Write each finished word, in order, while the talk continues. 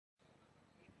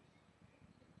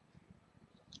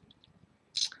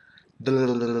I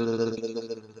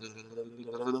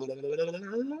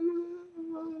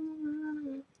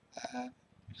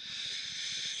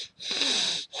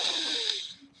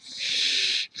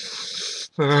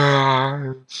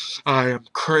am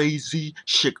crazy.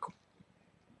 Shit.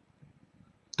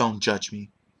 Don't judge me.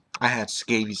 I had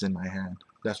scabies in my hand.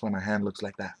 That's why my hand looks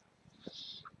like that.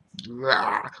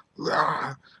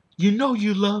 You know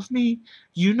you love me.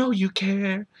 You know you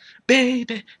care.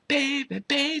 Baby, baby,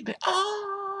 baby. Oh.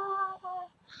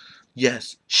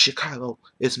 Yes, Chicago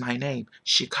is my name.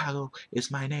 Chicago is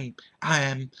my name. I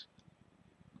am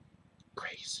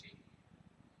crazy.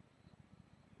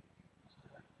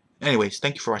 Anyways,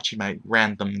 thank you for watching my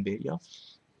random video.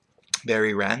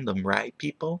 Very random, right,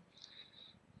 people?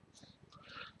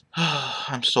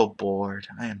 I'm so bored.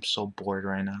 I am so bored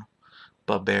right now.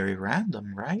 But very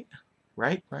random, right?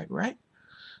 Right?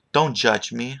 Don't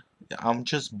judge me. I'm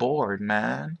just bored,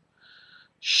 man.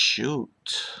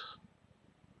 Shoot.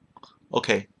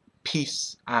 Okay.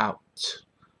 Peace out.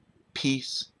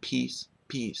 Peace.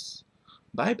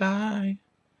 Bye-bye.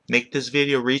 Make this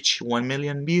video reach 1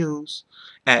 million views.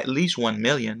 At least 1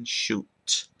 million.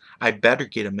 Shoot. I better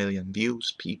get 1 million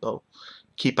views, people.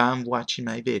 Keep on watching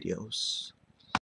my videos.